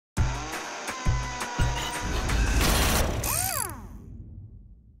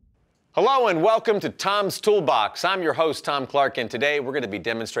Hello and welcome to Tom's Toolbox. I'm your host, Tom Clark, and today we're going to be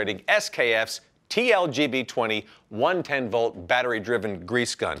demonstrating SKF's TLGB 20 110-volt battery-driven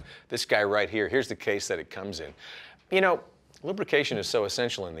grease gun. This guy right here, here's the case that it comes in. You know, lubrication is so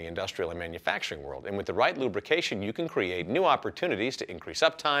essential in the industrial and manufacturing world, and with the right lubrication, you can create new opportunities to increase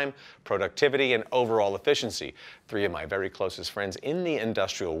uptime, productivity, and overall efficiency. Three of my very closest friends in the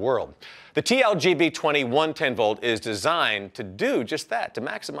industrial world. The TLGB 20 110-volt is designed to do just that, to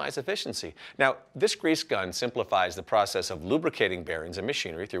maximize efficiency. Now, this grease gun simplifies the process of lubricating bearings and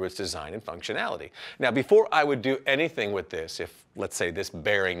machinery through its design and functionality. Now, before I would do anything with this, if, let's say, this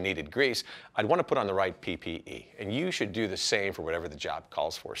bearing needed grease, I'd want to put on the right PPE, and you should do the same for whatever the job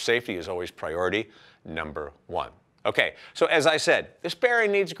calls for. Safety is always priority number one. Okay, so as I said, this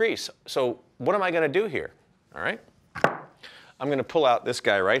bearing needs grease. So what am I going to do here? All right. I'm going to pull out this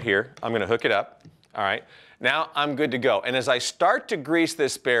guy right here. I'm going to hook it up. All right. Now I'm good to go. And as I start to grease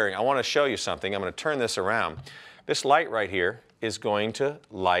this bearing, I want to show you something. I'm going to turn this around. This light right here is going to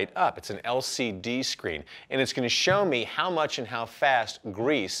light up. It's an LCD screen, and it's going to show me how much and how fast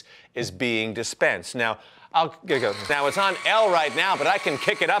grease is being dispensed. Now, Now it's on L right now, but I can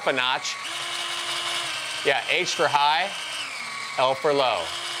kick it up a notch. Yeah, H for high, L for low.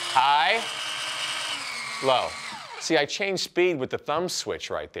 High, low. See, I changed speed with the thumb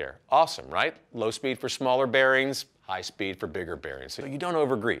switch right there. Awesome, right? Low speed for smaller bearings, high speed for bigger bearings. So you don't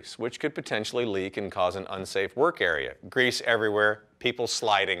overgrease, which could potentially leak and cause an unsafe work area. Grease everywhere, people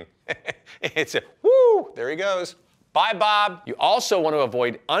sliding. It's a, woo, there he goes. Bye, Bob. You also want to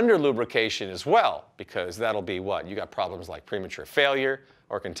avoid under-lubrication as well, because that'll be what? You got problems like premature failure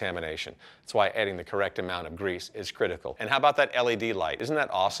or contamination. That's why adding the correct amount of grease is critical. And how about that LED light? Isn't that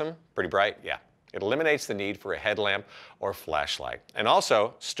awesome? Pretty bright? Yeah. It eliminates the need for a headlamp or flashlight. And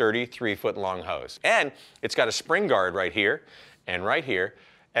also, sturdy 3-foot-long hose. And it's got a spring guard right here and right here.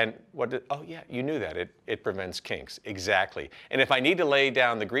 And oh yeah, you knew that. It prevents kinks. Exactly. And if I need to lay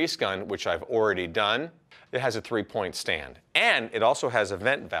down the grease gun, which I've already done, it has a 3-point stand. And it also has a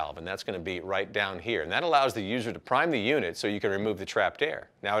vent valve, and that's going to be right down here. And that allows the user to prime the unit so you can remove the trapped air.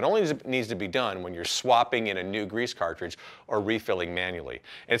 Now, it only needs to be done when you're swapping in a new grease cartridge or refilling manually.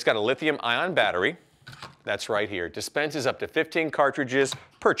 And it's got a lithium-ion battery. That's right here. It dispenses up to 15 cartridges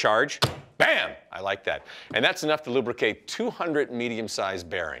per charge. Bam! I like that. And that's enough to lubricate 200 medium-sized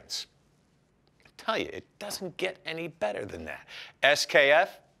bearings. I tell you, it doesn't get any better than that. SKF,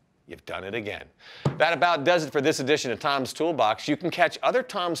 you've done it again. That about does it for this edition of Tom's Toolbox. You can catch other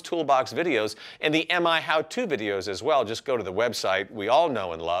Tom's Toolbox videos and the MI How-To videos as well. Just go to the website we all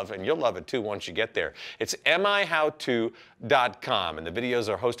know and love, and you'll love it too once you get there. It's mihowto.com, and the videos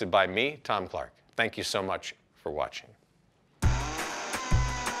are hosted by me, Tom Clark. Thank you so much for watching.